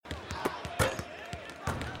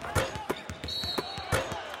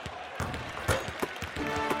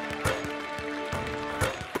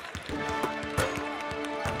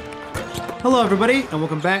Hello, everybody, and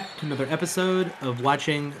welcome back to another episode of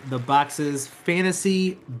Watching the Boxes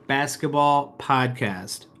Fantasy Basketball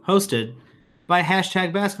Podcast, hosted by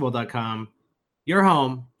 #basketball.com, your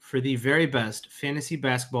home for the very best fantasy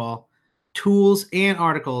basketball tools and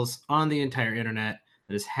articles on the entire internet.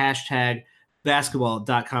 That is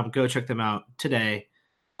 #basketball.com. Go check them out today.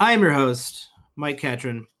 I am your host, Mike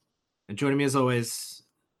Catron, and joining me as always,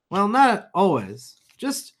 well, not always,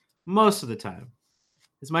 just most of the time,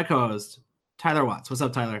 is my co-host, Tyler Watts. What's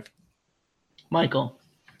up, Tyler? Michael,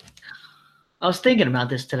 I was thinking about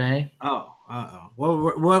this today. Oh, uh-oh.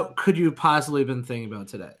 What could you possibly have been thinking about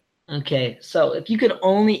today? Okay, so if you could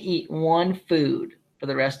only eat one food for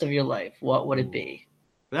the rest of your life, what would it be?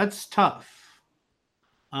 That's tough.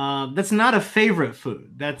 That's not a favorite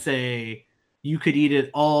food. That's you could eat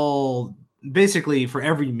it all, basically for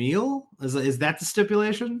every meal. Is that the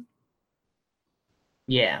stipulation?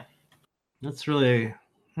 Yeah. That's really,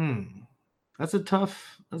 That's a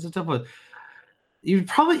tough one. You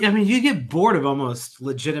get bored of almost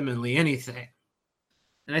legitimately anything.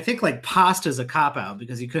 And I think like pasta is a cop out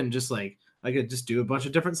because you couldn't just I could just do a bunch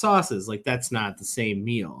of different sauces. Like that's not the same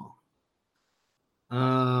meal.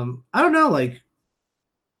 I don't know, like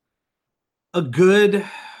a good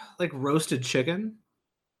like roasted chicken.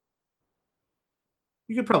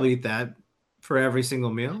 You could probably eat that for every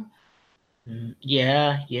single meal.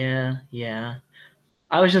 Yeah.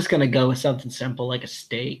 I was just gonna go with something simple like a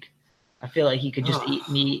steak. I feel like you could just eat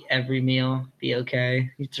meat every meal, be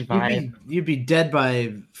okay. You'd survive. You'd be dead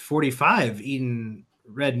by 45 eating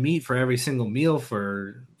red meat for every single meal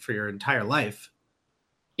for your entire life.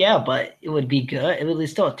 Yeah, but it would be good. It would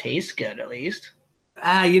still taste good at least.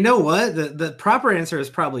 You know what? The proper answer is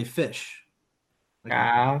probably fish.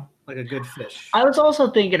 Ah. Like a good fish. I was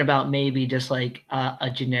also thinking about maybe just like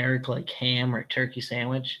a generic like ham or turkey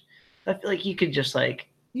sandwich. I feel like you could just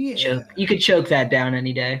you could choke that down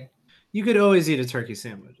any day. You could always eat a turkey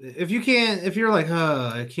sandwich. If you're like,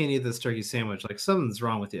 oh, I can't eat this turkey sandwich, like something's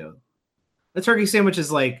wrong with you. A turkey sandwich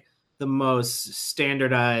is like the most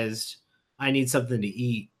standardized, I need something to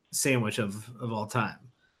eat sandwich of all time.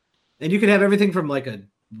 And you could have everything from like a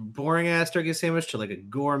boring ass turkey sandwich to like a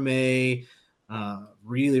gourmet,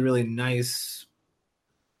 really, really nice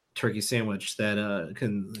turkey sandwich that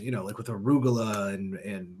can, like with arugula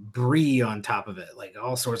and brie on top of it, like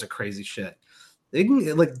all sorts of crazy shit. They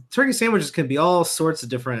can, like, turkey sandwiches can be all sorts of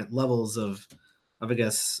different levels of I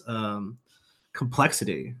guess,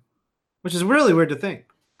 complexity, which is really weird to think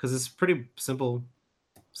because it's a pretty simple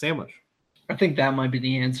sandwich. I think that might be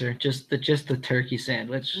the answer. Just the turkey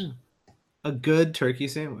sandwich. A good turkey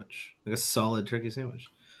sandwich, like a solid turkey sandwich.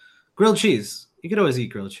 Grilled cheese. You could always eat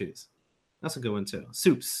grilled cheese. That's a good one too.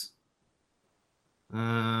 Soups. Yeah.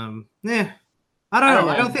 I don't know.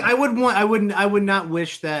 I don't think I would not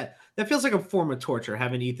wish that. That feels like a form of torture,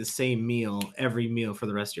 having to eat the same meal every meal for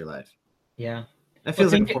the rest of your life. Yeah. That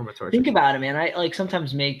feels like a form of torture. Think about it, man. I like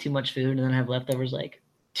sometimes make too much food and then have leftovers like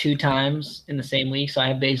 2 times in the same week. So I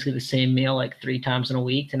have basically the same meal like 3 times in a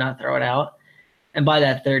week to not throw it out. And by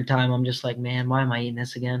that third time, I'm just like, man, why am I eating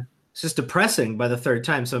this again? It's just depressing by the third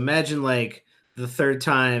time. So imagine like the third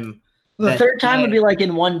time. The third time would be like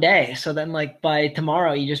in one day. So then like by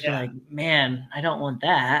tomorrow, you just be like, man, I don't want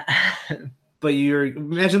that. But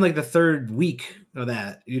imagine like the third week of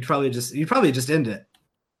that. You'd probably just end it.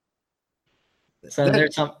 So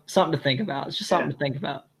there's something to think about. It's just something to think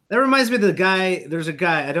about. That reminds me of there's a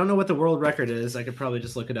guy, I don't know what the world record is. I could probably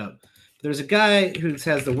just look it up. There's a guy who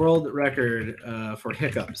has the world record for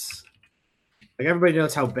hiccups. Like everybody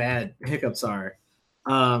knows how bad hiccups are.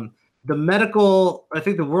 I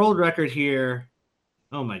think the world record here,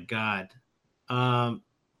 oh my God.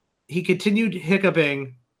 He continued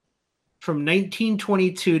hiccuping from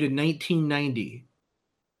 1922 to 1990.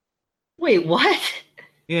 Wait, what?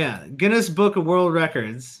 Yeah, Guinness Book of World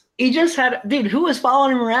Records. He just had, dude, who was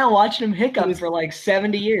following him around watching him hiccup for like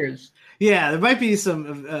 70 years? Yeah, there might be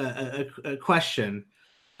some a question.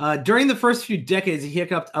 During the first few decades, he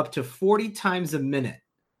hiccuped up to 40 times a minute.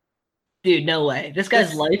 Dude, no way. This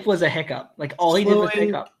guy's life was a hiccup. Like all he did was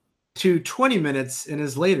hiccup. To 20 minutes in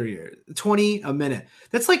his later years. 20 a minute.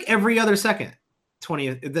 That's like every other second.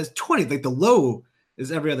 20. That's 20. Like the low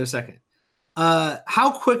is every other second.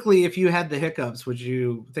 How quickly, if you had the hiccups, would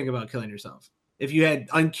you think about killing yourself? If you had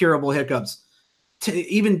uncurable hiccups,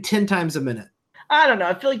 even 10 times a minute? I don't know.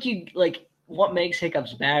 I feel like what makes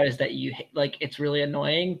hiccups bad is that you like it's really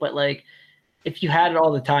annoying, but like if you had it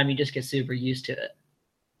all the time, you just get super used to it.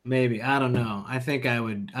 Maybe. I don't know. I think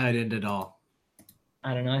I'd end it all.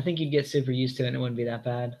 I don't know. I think you'd get super used to it and it wouldn't be that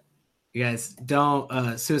bad. You guys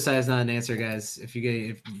don't suicide is not an answer, guys. If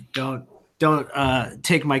you don't don't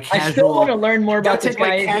take my I still want to casual learn more about don't this take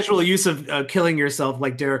my guy. casual use of killing yourself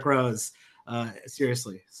like Derrick Rose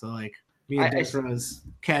seriously. So like me and Derrick Rose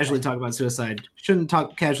casually talk about suicide. Shouldn't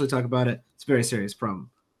casually talk about it. It's a very serious problem.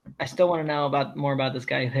 I still want to know more about this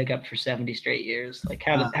guy who hiccuped for 70 straight years. Like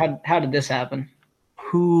how did this happen?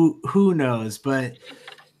 Who knows? But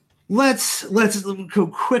let's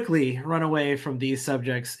quickly run away from these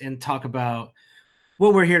subjects and talk about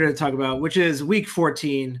what we're here to talk about, which is Week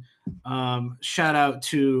 14. Shout out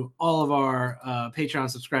to all of our Patreon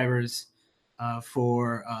subscribers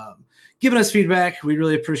for giving us feedback. We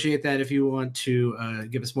really appreciate that. If you want to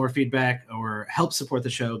give us more feedback or help support the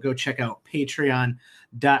show, go check out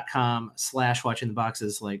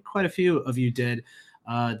patreon.com/watchingtheboxes, like quite a few of you did.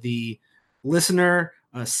 The listener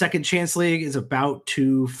Second Chance League is about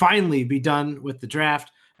to finally be done with the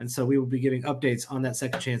draft, and so we will be giving updates on that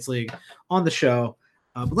Second Chance League on the show.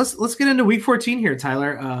 But let's get into Week 14 here,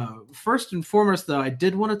 Tyler. First and foremost, though, I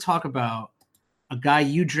did want to talk about a guy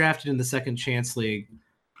you drafted in the Second Chance League,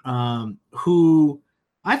 who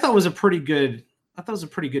I thought was a pretty good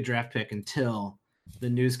draft pick until the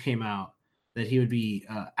news came out that he would be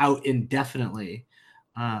out indefinitely.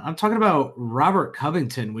 I'm talking about Robert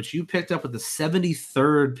Covington, which you picked up with the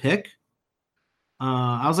 73rd pick.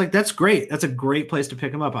 I was like, that's great. That's a great place to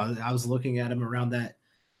pick him up. I was looking at him around that,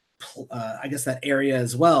 I guess that area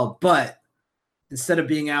as well. But instead of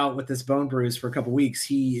being out with this bone bruise for a couple weeks,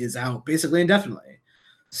 he is out basically indefinitely.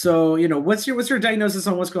 So, what's your diagnosis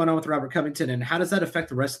on what's going on with Robert Covington, and how does that affect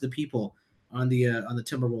the rest of the people on the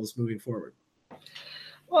Timberwolves moving forward?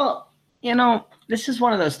 Well, this is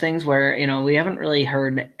one of those things where, we haven't really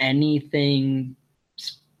heard anything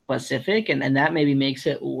specific, and that maybe makes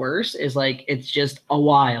it worse, is like it's just a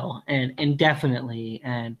while and indefinitely,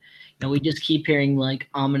 and we just keep hearing like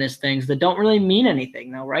ominous things that don't really mean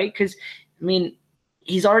anything though, right? Because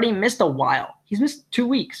he's already missed a while. He's missed 2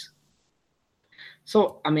 weeks.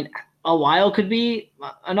 So a while could be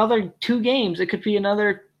another 2 games. It could be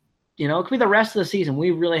another, it could be the rest of the season.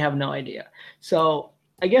 We really have no idea. So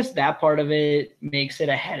I guess that part of it makes it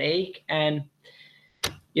a headache. And,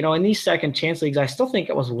 in these second chance leagues, I still think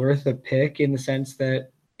it was worth a pick in the sense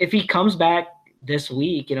that if he comes back this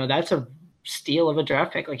week, that's a steal of a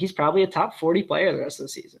draft pick. Like he's probably a top 40 player the rest of the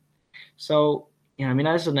season. So,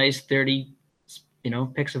 that's a nice 30,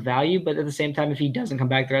 picks of value. But at the same time, if he doesn't come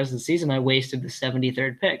back the rest of the season, I wasted the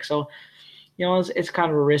 73rd pick. So, it's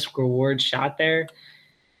kind of a risk reward shot there.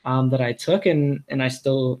 That I took, and I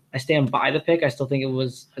stand by the pick. I still think it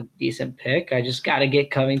was a decent pick. I just got to get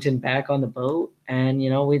Covington back on the boat. And,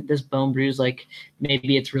 with this bone bruise, like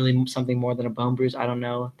maybe it's really something more than a bone bruise. I don't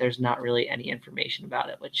know. There's not really any information about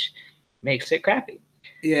it, which makes it crappy.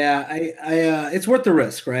 Yeah, it's worth the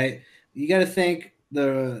risk, right? You got to think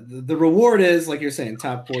the reward is, like you're saying,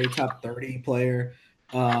 top 40, top 30 player.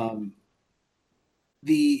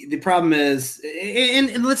 The problem is,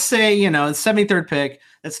 and let's say, the 73rd pick,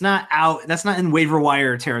 that's not out. That's not in waiver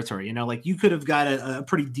wire territory. Like you could have got a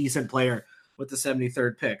pretty decent player with the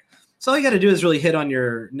 73rd pick. So all you got to do is really hit on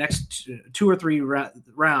your next 2 or 3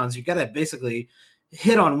 rounds. You got to basically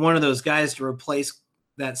hit on one of those guys to replace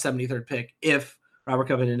that 73rd pick if Robert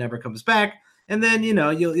Covington never comes back. And then,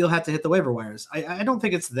 you'll have to hit the waiver wires. I don't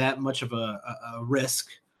think it's that much of a risk,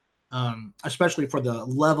 especially for the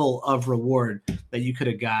level of reward that you could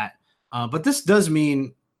have got. But this does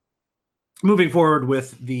mean moving forward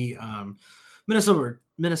with the Minnesota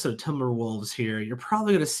Timberwolves here, you're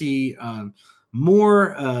probably going to see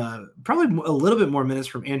more, probably a little bit more minutes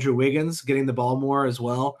from Andrew Wiggins getting the ball more as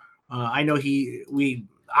well. I know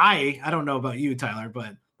I don't know about you, Tyler,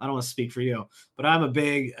 but I don't want to speak for you, but I'm a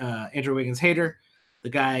big Andrew Wiggins hater. The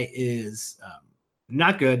guy is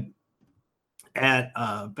not good at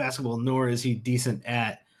basketball, nor is he decent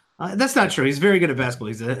at that's not true. He's very good at basketball.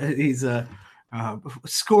 He's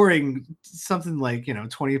scoring something like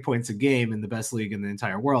 20 points a game in the best league in the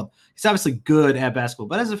entire world. He's obviously good at basketball,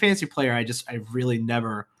 but as a fantasy player, I've really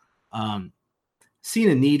never seen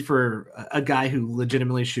a need for a guy who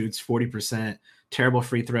legitimately shoots 40%, terrible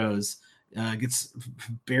free throws, gets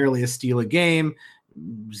barely a steal a game,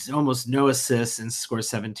 almost no assists, and scores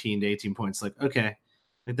 17 to 18 points. Like, okay,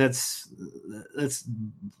 that's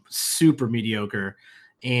super mediocre.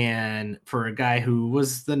 And for a guy who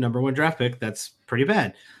was the number 1 draft pick, that's pretty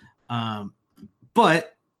bad.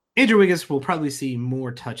 But Andrew Wiggins will probably see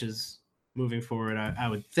more touches moving forward, I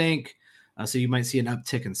would think. So you might see an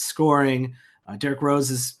uptick in scoring. Derrick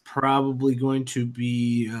Rose is probably going to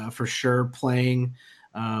be for sure playing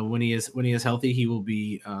when he is healthy. He will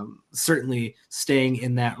be certainly staying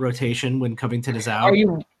in that rotation when Covington is out.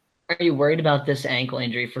 Are you worried about this ankle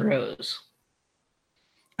injury for Rose?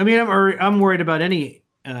 I mean, I'm worried about any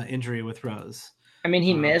injury with Rose. I mean,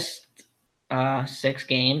 he missed 6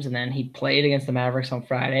 games, and then he played against the Mavericks on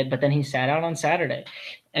Friday, but then he sat out on Saturday,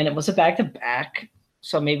 and it was a back-to-back.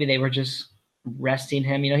 So maybe they were just resting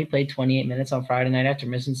him. He played 28 minutes on Friday night after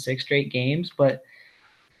missing 6 straight games. But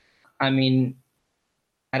I mean,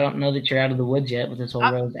 I don't know that you're out of the woods yet with this whole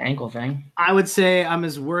Rose ankle thing. I would say I'm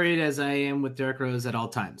as worried as I am with Derrick Rose at all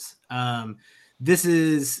times. This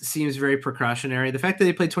seems very precautionary. The fact that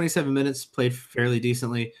he played 27 minutes, played fairly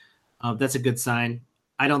decently, that's a good sign.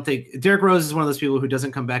 I don't think Derrick Rose is one of those people who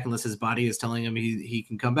doesn't come back unless his body is telling him he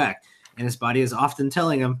can come back. And his body is often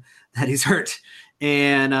telling him that he's hurt.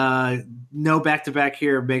 And no back-to-back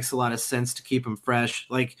here makes a lot of sense to keep him fresh.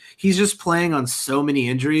 Like, he's just playing on so many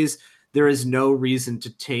injuries. There is no reason to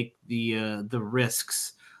take the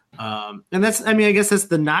risks. And that's, I mean, I guess that's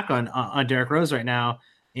the knock on Derrick Rose right now,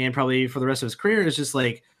 and probably for the rest of his career, is just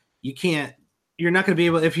like, you're not going to be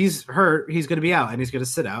able, if he's hurt, he's going to be out and he's going to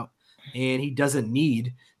sit out, and he doesn't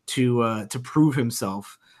need to prove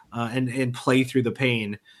himself and play through the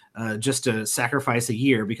pain just to sacrifice a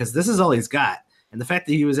year, because this is all he's got. And the fact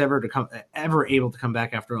that he was ever able to come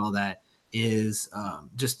back after all that is I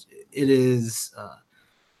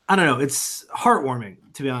don't know. It's heartwarming,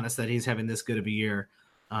 to be honest, that he's having this good of a year.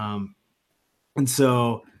 And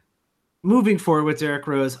so moving forward with Derrick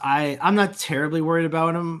Rose, I'm not terribly worried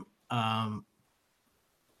about him.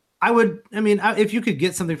 If you could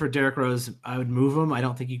get something for Derrick Rose, I would move him. I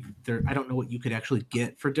don't know what you could actually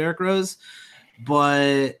get for Derrick Rose,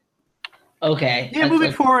 but okay. Yeah,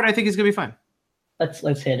 moving forward, I think he's gonna be fine.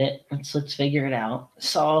 Let's hit it. Let's figure it out.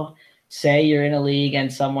 So say you're in a league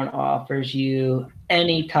and someone offers you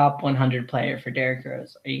any top 100 player for Derrick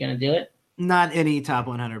Rose. Are you going to do it? Not any top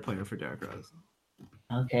 100 player for Derrick Rose.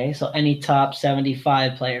 Okay, so any top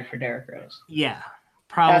 75 player for Derrick Rose. Yeah,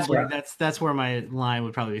 probably. That's where my line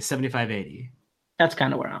would probably be 75, 80. That's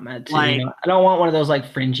kind of where I'm at too. I don't want one of those like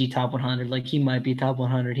fringy top 100. Like, he might be top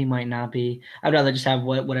 100, he might not be. I'd rather just have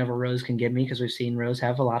whatever Rose can give me, because we've seen Rose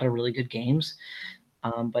have a lot of really good games.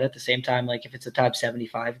 But at the same time, like, if it's a top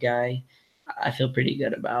 75 guy, I feel pretty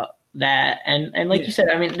good about that. And like you said,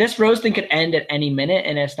 I mean, this Rose thing could end at any minute,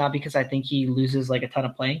 and it's not because I think he loses like a ton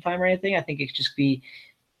of playing time or anything. I think it could just be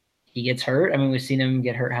he gets hurt. I mean, we've seen him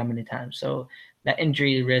get hurt how many times? So that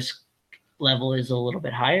injury risk level is a little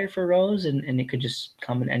bit higher for Rose, and it could just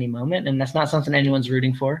come at any moment. And that's not something anyone's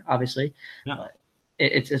rooting for, obviously. No. But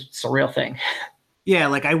it's a real thing. Yeah,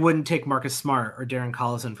 like, I wouldn't take Marcus Smart or Darren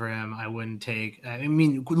Collison for him. I wouldn't take – I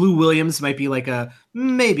mean, Lou Williams might be like a –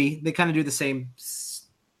 maybe. They kind of do the same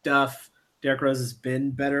stuff. Derrick Rose has been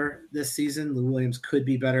better this season. Lou Williams could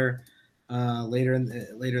be better later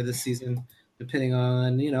this season, depending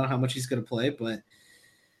on, how much he's going to play. But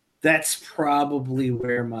that's probably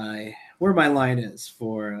where my line is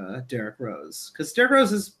for Derrick Rose, because Derrick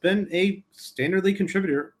Rose has been a standard league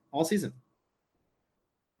contributor all season.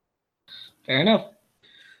 Fair enough.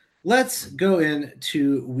 Let's go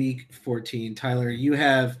into week 14. Tyler, you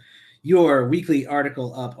have your weekly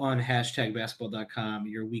article up on #basketball.com,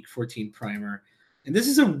 your week 14 primer. And this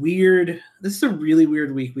is a really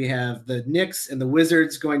weird week. We have the Knicks and the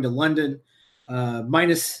Wizards going to London,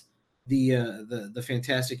 minus the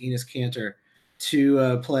fantastic Enes Kanter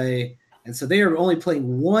to play. And so they are only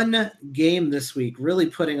playing one game this week, really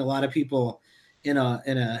putting a lot of people in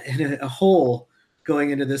a hole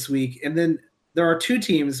going into this week. And then there are two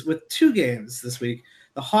teams with 2 games this week.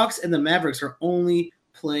 The Hawks and the Mavericks are only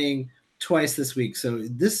playing twice this week. So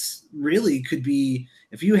this really could be,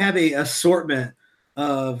 if you have a assortment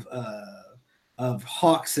of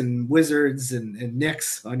Hawks and Wizards and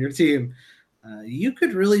Knicks on your team, you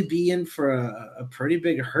could really be in for a pretty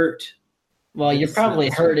big hurt. Well, you're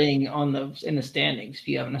probably hurting in the standings if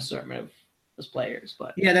you have an assortment of those players.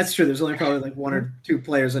 But yeah, that's true. There's only probably like 1 or 2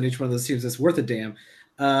 players on each one of those teams that's worth a damn.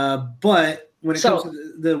 But when it comes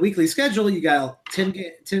to the weekly schedule, you got 10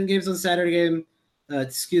 games on Saturday.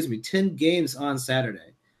 10 games on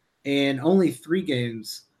Saturday, and only 3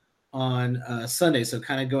 games on Sunday. So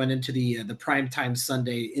kind of going into the primetime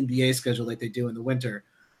Sunday NBA schedule like they do in the winter,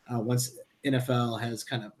 once NFL has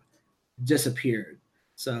kind of disappeared.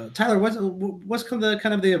 So Tyler, what's kind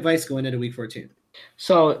of the advice going into week 14?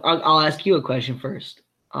 So I'll ask you a question first.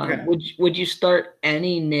 Okay. Would you start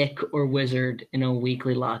any Nick or Wizard in a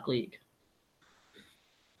weekly lock league?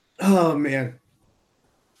 Oh man,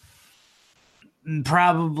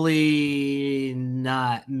 probably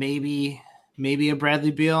not. Maybe a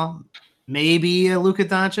Bradley Beal, maybe a Luka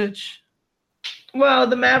Doncic. Well,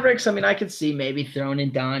 the Mavericks, I mean, I could see maybe throwing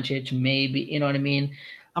in Doncic, maybe, you know what I mean?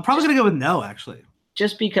 I'm probably going to go with no, actually.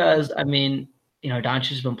 Just because, I mean, Doncic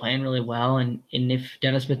has been playing really well, and if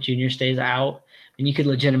Dennis Smith Jr. stays out, then you could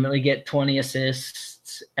legitimately get 20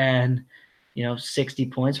 assists and 60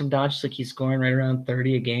 points from Doncic. Like he's scoring right around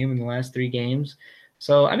 30 a game in the last 3 games.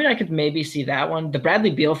 So I mean, I could maybe see that one. The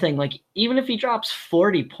Bradley Beal thing, like even if he drops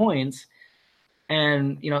 40 points,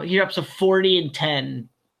 and he drops a 40 and 10,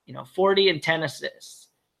 40 and 10 assists.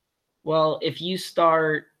 Well, if you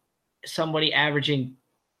start somebody averaging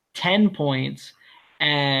 10 points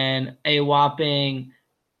and a whopping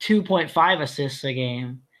 2.5 assists a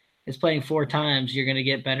game is playing 4 times, you're going to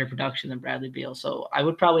get better production than Bradley Beal. So I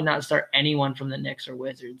would probably not start anyone from the Knicks or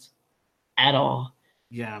Wizards at all.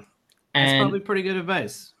 Yeah, that's probably pretty good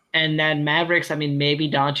advice. And then Mavericks, I mean,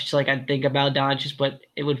 maybe Doncic, like I'd think about Doncic, but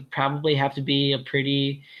it would probably have to be a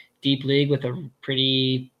pretty deep league with a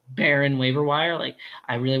pretty barren waiver wire. Like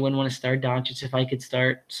I really wouldn't want to start Doncic if I could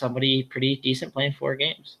start somebody pretty decent playing 4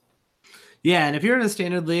 games. Yeah, and if you're in a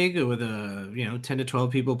standard league with 10 to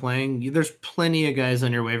 12 people playing, there's plenty of guys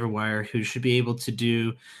on your waiver wire who should be able to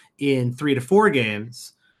do in 3 to 4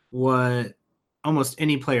 games what almost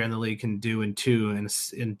any player in the league can do in 2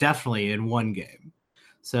 and definitely in 1 game.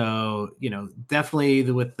 So, definitely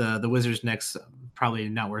with the Wizards next, probably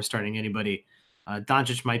not worth starting anybody.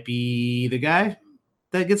 Doncic might be the guy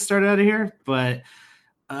that gets started out of here, but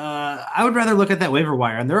I would rather look at that waiver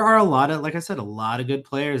wire. And there are like I said, a lot of good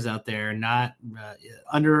players out there, not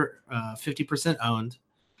under 50% owned,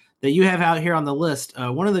 that you have out here on the list.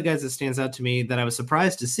 One of the guys that stands out to me that I was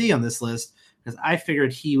surprised to see on this list, because I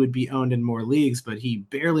figured he would be owned in more leagues, but he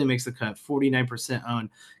barely makes the cut, 49%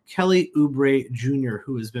 owned. Kelly Oubre Jr.,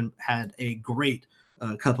 who has had a great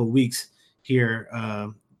couple weeks here,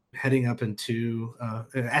 heading up into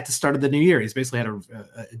at the start of the new year. He's basically had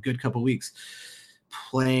a good couple weeks,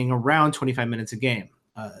 playing around 25 minutes a game.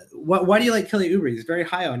 Why do you like Kelly Oubre? He's very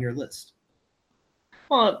high on your list.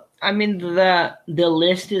 Well, I mean, the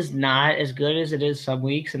list is not as good as it is some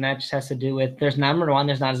weeks, and that just has to do with there's not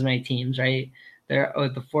as many teams, right?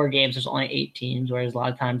 With the 4 games, there's only 8 teams, whereas a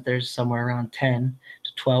lot of times there's somewhere around 10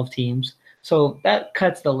 to 12 teams. So that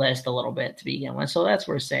cuts the list a little bit to begin with. So that's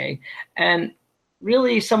worth saying. And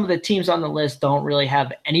really, some of the teams on the list don't really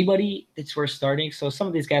have anybody that's worth starting. So some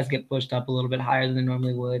of these guys get pushed up a little bit higher than they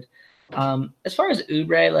normally would. As far as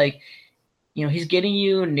Oubre, like, he's getting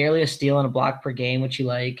you nearly a steal and a block per game, which you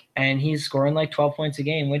like, and he's scoring like 12 points a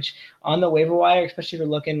game, which on the waiver wire, especially if you're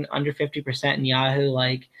looking under 50% in Yahoo,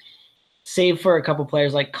 like, save for a couple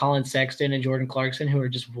players like Colin Sexton and Jordan Clarkson, who are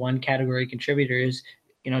just 1 category contributors,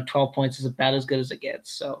 12 points is about as good as it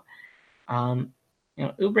gets. So,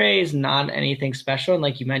 Oubre is not anything special. And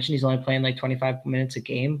like you mentioned, he's only playing like 25 minutes a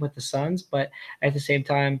game with the Suns, but at the same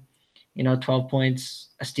time, 12 points,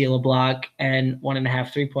 a steal, a block, and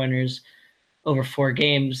 1.5 3-pointers over 4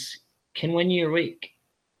 games can win you your week.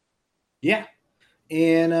 Yeah.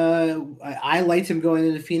 And I liked him going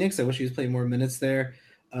into Phoenix. I wish he was playing more minutes there,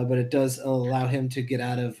 but it does allow him to get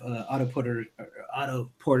out of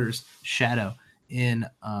Otto Porter's shadow in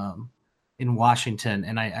Washington.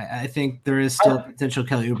 And I think there is still potential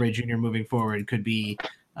Kelly Oubre Jr. moving forward. Could be,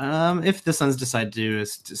 if the Suns decide to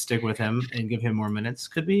stick with him and give him more minutes,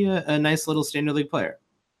 could be a nice little standard league player.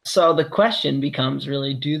 So the question becomes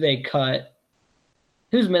really,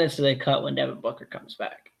 whose minutes do they cut when Devin Booker comes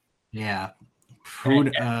back? Yeah.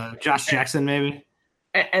 Josh Jackson, maybe.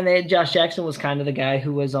 And Josh Jackson was kind of the guy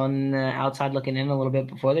who was on the outside looking in a little bit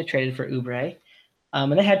before they traded for Oubre.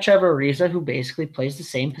 And they had Trevor Ariza, who basically plays the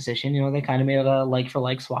same position. They kind of made a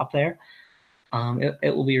like-for-like swap there.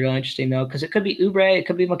 It will be really interesting, though, because it could be Oubre, it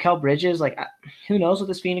could be Mikal Bridges. Like, who knows what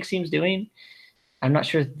this Phoenix team's doing? I'm not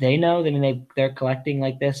sure they know. I mean, they're collecting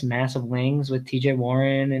like this massive wings with T.J.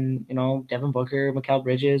 Warren and Devin Booker, Mikal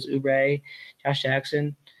Bridges, Oubre, Josh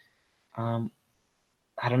Jackson.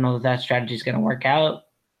 I don't know that strategy is going to work out,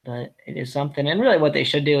 but it is something. And really, what they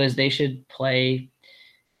should do is they should play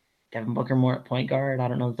Devin Booker more at point guard. I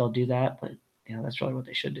don't know if they'll do that, but that's really what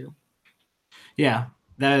they should do. Yeah,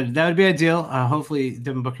 that would be ideal. Hopefully,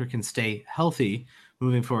 Devin Booker can stay healthy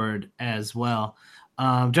moving forward as well.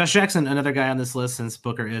 Josh Jackson, another guy on this list since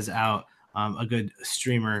Booker is out, a good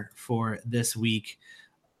streamer for this week.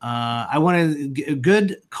 I want a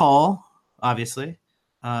good call, obviously,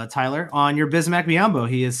 Tyler, on your Bismack Biyombo.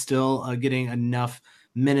 He is still getting enough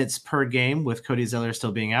minutes per game with Cody Zeller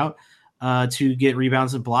still being out to get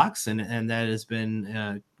rebounds and blocks, and that has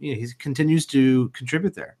been he continues to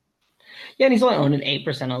contribute there. Yeah, and he's only owned in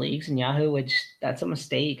 8% of leagues in Yahoo, which that's a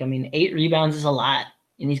mistake. I mean, 8 rebounds is a lot,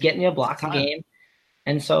 and he's getting you a block a game.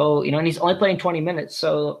 And so, and he's only playing 20 minutes.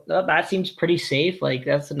 So that seems pretty safe. Like,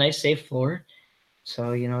 that's a nice safe floor.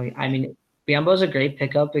 So, I mean, Biombo's a great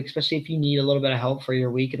pickup, especially if you need a little bit of help for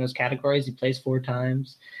your week in those categories. He plays 4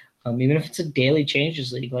 times. Even if it's a daily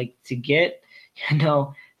changes league, like to get,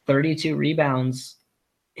 32 rebounds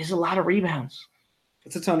is a lot of rebounds.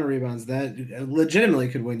 It's a ton of rebounds. That legitimately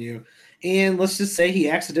could win you. And let's just say he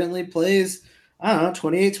accidentally plays, I don't know,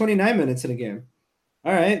 28, 29 minutes in a game.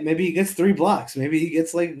 All right, maybe he gets 3 blocks. Maybe he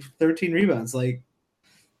gets like 13 rebounds. Like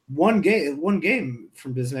one game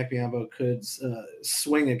from Bismack Biyombo could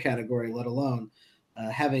swing a category, let alone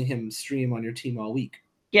having him stream on your team all week.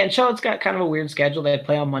 Yeah, and Charlotte's got kind of a weird schedule. They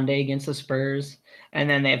play on Monday against the Spurs, and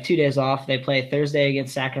then they have 2 days off. They play Thursday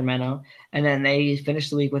against Sacramento, and then they finish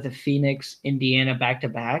the week with a Phoenix, Indiana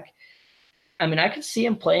back-to-back. I mean, I could see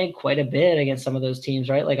him playing quite a bit against some of those teams,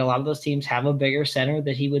 right? Like a lot of those teams have a bigger center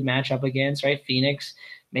that he would match up against, right? Phoenix,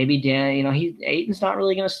 maybe Dan, Ayton's not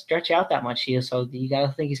really going to stretch out that much here, so you got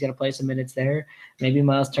to think he's going to play some minutes there. Maybe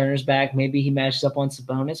Miles Turner's back. Maybe he matches up on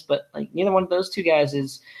Sabonis, but like neither one of those two guys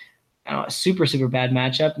is – a super, super bad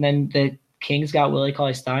matchup. And then the Kings got Willie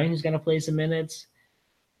Cauley-Stein, who's going to play some minutes.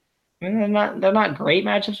 I mean, they're not great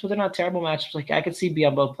matchups, but they're not terrible matchups. Like I could see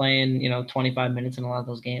Biyombo playing, 25 minutes in a lot of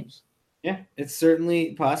those games. Yeah, it's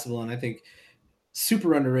certainly possible. And I think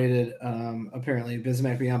super underrated, apparently,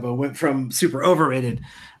 Bismack Biyombo went from super overrated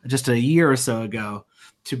just a year or so ago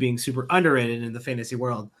to being super underrated in the fantasy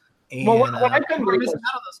world. And, what I couldn't believe was,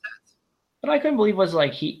 what I couldn't believe was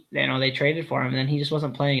like they traded for him and then he just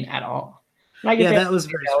wasn't playing at all. Yeah, that was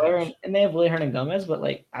very strange. And they have Willie Hernangomez, but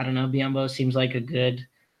like I don't know, Biyombo seems like a good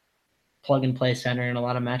plug and play center in a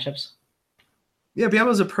lot of matchups. Yeah,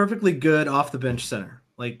 Biyombo's a perfectly good off the bench center.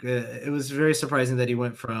 Like it was very surprising that he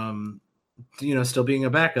went from still being a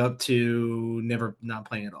backup to never not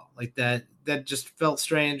playing at all. Like that just felt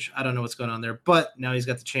strange. I don't know what's going on there, but now he's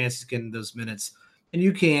got the chance to get in those minutes, and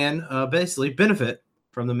you can basically benefit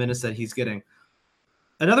from the minutes that he's getting.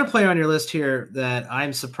 Another player on your list here that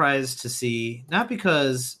I'm surprised to see, not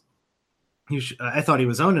because I thought he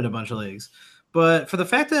was owned in a bunch of leagues, but for the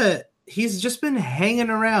fact that he's just been hanging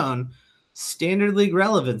around standard league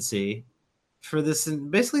relevancy for this,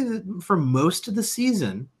 basically for most of the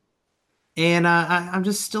season. And I'm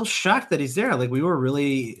just still shocked that he's there. Like we were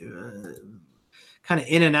really kind of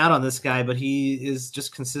in and out on this guy, but he is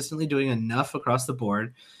just consistently doing enough across the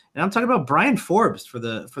board. And I'm talking about Brian Forbes for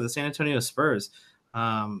the San Antonio Spurs.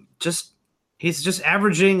 He's just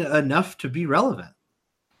averaging enough to be relevant.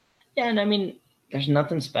 Yeah, and I mean, there's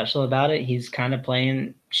nothing special about it. He's kind of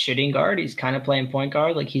playing shooting guard. He's kind of playing point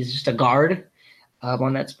guard. Like he's just a guard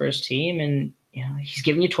on that Spurs team, and he's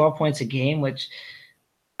giving you 12 points a game, which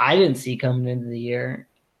I didn't see coming into the year.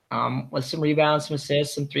 With some rebounds, some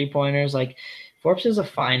assists, some 3-pointers. Like Forbes is a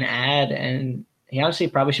fine ad, and he honestly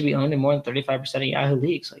probably should be owned in more than 35% of Yahoo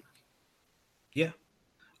leagues. Like, yeah,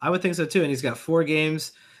 I would think so too. And he's got 4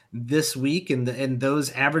 games this week, and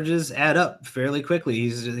those averages add up fairly quickly.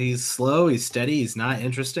 He's slow, he's steady, he's not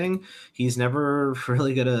interesting. He's never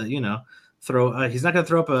really gonna, throw. He's not gonna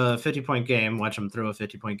throw up a 50-point game. Watch him throw a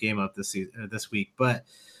 50-point game up this week, but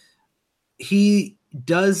he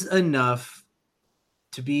does enough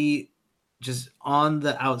to be just on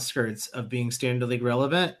the outskirts of being standard league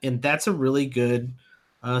relevant, and that's a really good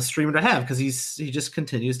streamer to have because he just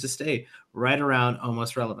continues to stay right around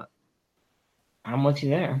almost relevant. I'm with you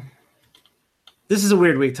there. This is a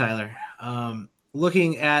weird week, Tyler.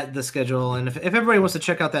 Looking at the schedule, and if everybody wants to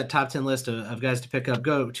check out that top 10 list of guys to pick up,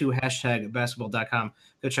 go to #basketball.com.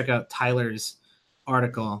 Go check out Tyler's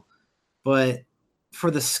article. But for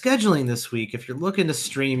the scheduling this week, if you're looking to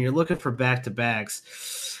stream, you're looking for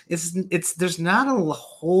back-to-backs, there's not a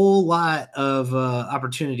whole lot of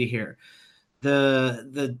opportunity here.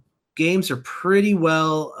 The games are pretty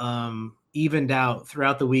well evened out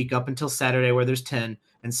throughout the week up until Saturday where there's 10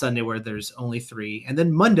 and Sunday where there's only 3. And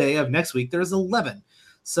then Monday of next week, there's 11.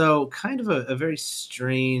 So kind of a very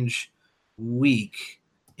strange week.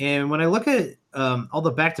 And when I look at all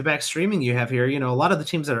the back-to-back streaming you have here, a lot of the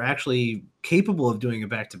teams that are actually capable of doing a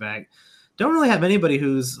back-to-back don't really have anybody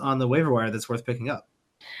who's on the waiver wire that's worth picking up.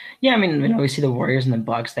 Yeah, I mean, we see the Warriors and the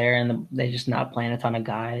Bucks there, and they're just not playing a ton of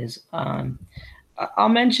guys. I'll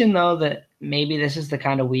mention, though, that maybe this is the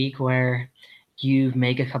kind of week where you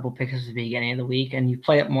make a couple pickups at the beginning of the week, and you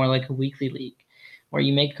play it more like a weekly league, where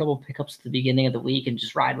you make a couple pickups at the beginning of the week and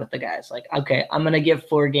just ride with the guys. Like, okay, I'm going to give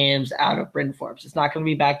 4 games out of Bryn Forbes. It's not going to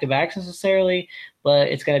be back-to-backs necessarily, but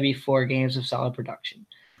it's going to be 4 games of solid production.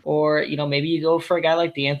 Or, maybe you go for a guy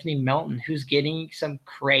like DeAnthony Melton, who's getting some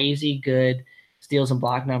crazy good steals and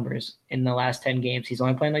block numbers in the last 10 games. He's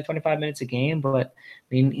only playing like 25 minutes a game, but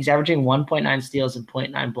I mean, he's averaging 1.9 steals and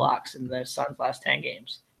 0.9 blocks in the Suns' last 10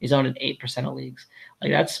 games. He's owned in 8% of leagues. Like,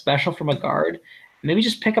 that's special from a guard. Maybe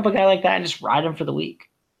just pick up a guy like that and just ride him for the week.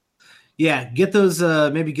 Yeah, get those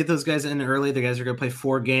maybe get those guys in early. The guys are going to play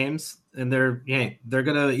 4 games, and they're going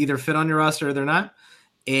to either fit on your roster or they're not,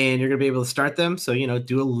 and you're going to be able to start them. So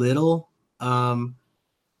do a little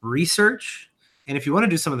research, and if you want to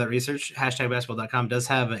do some of that research, #basketball.com does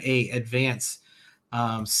have a advanced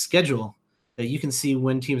schedule that you can see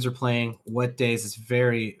when teams are playing, what days. It's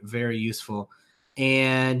very, very useful.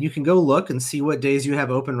 And you can go look and see what days you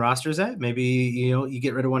have open rosters at. Maybe, you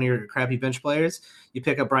get rid of one of your crappy bench players. You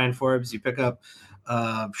pick up Brian Forbes, you pick up,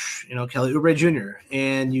 Kelly Oubre Jr.,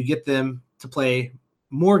 and you get them to play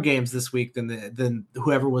more games this week than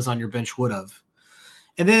whoever was on your bench would have.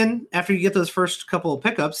 And then after you get those first couple of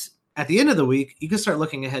pickups, at the end of the week, you can start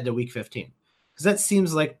looking ahead to week 15. Because that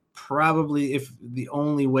seems like probably if the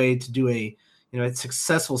only way to do a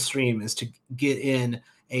successful stream is to get in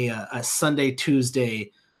a Sunday, Tuesday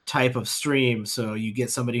type of stream. So you get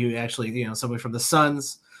somebody who actually, somebody from the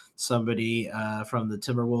Suns, somebody from the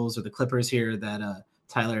Timberwolves or the Clippers here that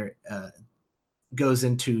Tyler goes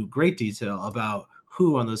into great detail about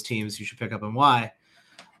who on those teams you should pick up and why.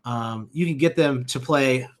 You can get them to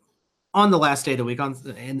play on the last day of the week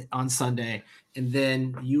on Sunday, and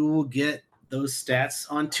then you will get those stats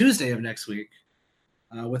on Tuesday of next week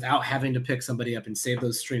without having to pick somebody up and save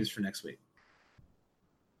those streams for next week.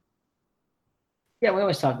 Yeah, we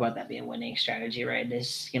always talk about that being a winning strategy, right?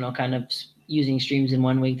 This, kind of using streams in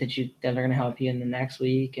one week that are going to help you in the next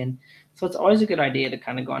week. And so it's always a good idea to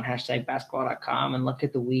kind of go on #basketball.com and look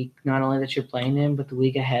at the week, not only that you're playing in, but the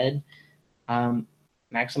week ahead.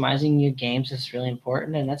 Maximizing your games is really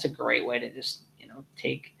important. And that's a great way to just,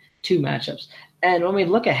 take 2 matchups. And when we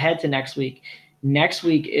look ahead to next week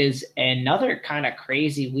is another kind of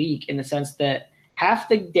crazy week in the sense that half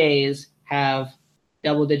the days have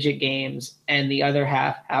double-digit games, and the other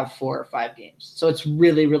half have 4 or 5 games. So it's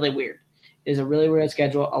really, really weird. It is a really weird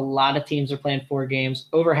schedule. A lot of teams are playing 4 games.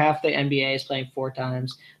 Over half the NBA is playing 4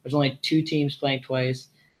 times. There's only 2 teams playing twice.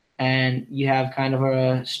 And you have kind of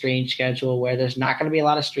a strange schedule where there's not going to be a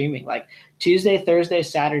lot of streaming. Like Tuesday, Thursday,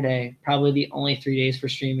 Saturday, probably the only 3 days for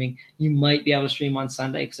streaming. You might be able to stream on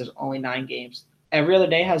Sunday because there's only 9 games. Every other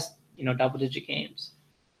day has, double-digit games.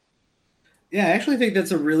 Yeah, I actually think that's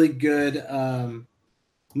a really good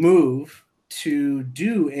move to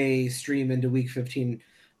do a stream into week 15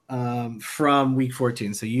 from week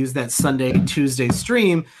 14. So use that Sunday, Tuesday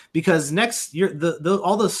stream because next year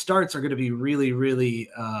all those starts are going to be really, really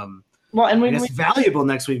valuable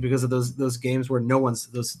next week because of those games where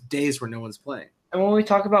those days where no one's playing. And when we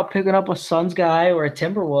talk about picking up a Suns guy or a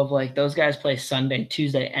Timberwolf, like those guys play Sunday,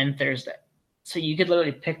 Tuesday, and Thursday. So you could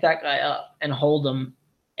literally pick that guy up and hold him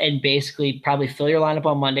and basically probably fill your lineup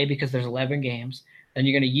on Monday because there's 11 games. Then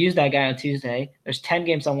you're going to use that guy on Tuesday. There's 10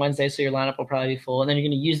 games on Wednesday, so your lineup will probably be full. And then you're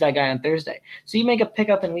going to use that guy on Thursday. So you make a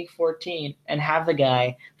pickup in week 14 and have the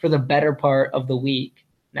guy for the better part of the week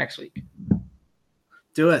next week.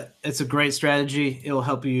 Do it. It's a great strategy. It will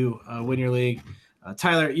help you win your league.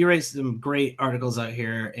 Tyler, you write some great articles out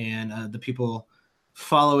here, and the people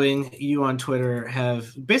following you on Twitter have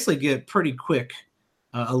basically get pretty quick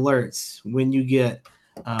alerts when you get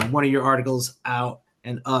one of your articles out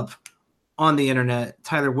and up on the internet.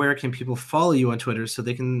 Tyler, where can people follow you on Twitter so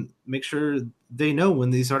they can make sure they know when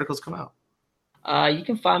these articles come out? You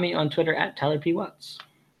can find me on Twitter at Tyler P. Watts.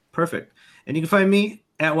 Perfect. And you can find me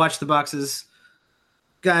at Watch the Boxes.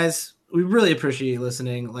 Guys, we really appreciate you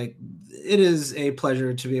listening. Like, it is a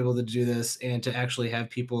pleasure to be able to do this and to actually have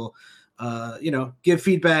people, give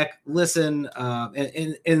feedback, listen,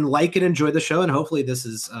 and like and enjoy the show. And hopefully this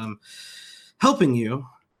is helping you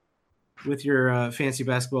with your fantasy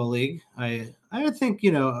basketball league. I would think,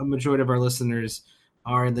 a majority of our listeners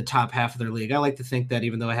are in the top half of their league. I like to think that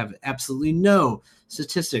even though I have absolutely no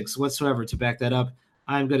statistics whatsoever to back that up,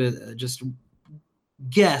 I'm going to just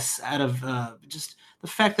guess out of just the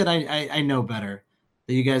fact that I know better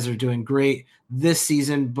that you guys are doing great this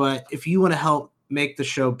season. But if you want to help make the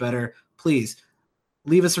show better, please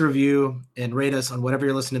leave us a review and rate us on whatever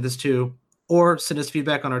you're listening to this to, or send us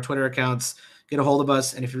feedback on our Twitter accounts. Get a hold of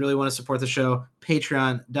us. And if you really want to support the show,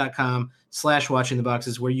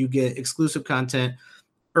 patreon.com/watchingtheboxes, where you get exclusive content,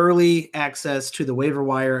 early access to the Waiver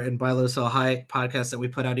Wire and Buy Low Sell High podcast that we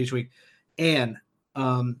put out each week. And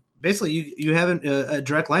basically you have a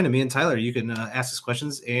direct line to me and Tyler. You can ask us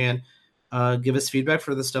questions and give us feedback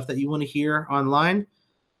for the stuff that you want to hear online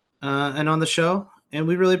and on the show. And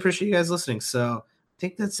we really appreciate you guys listening. So I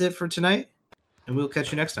think that's it for tonight, and we'll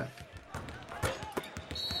catch you next time.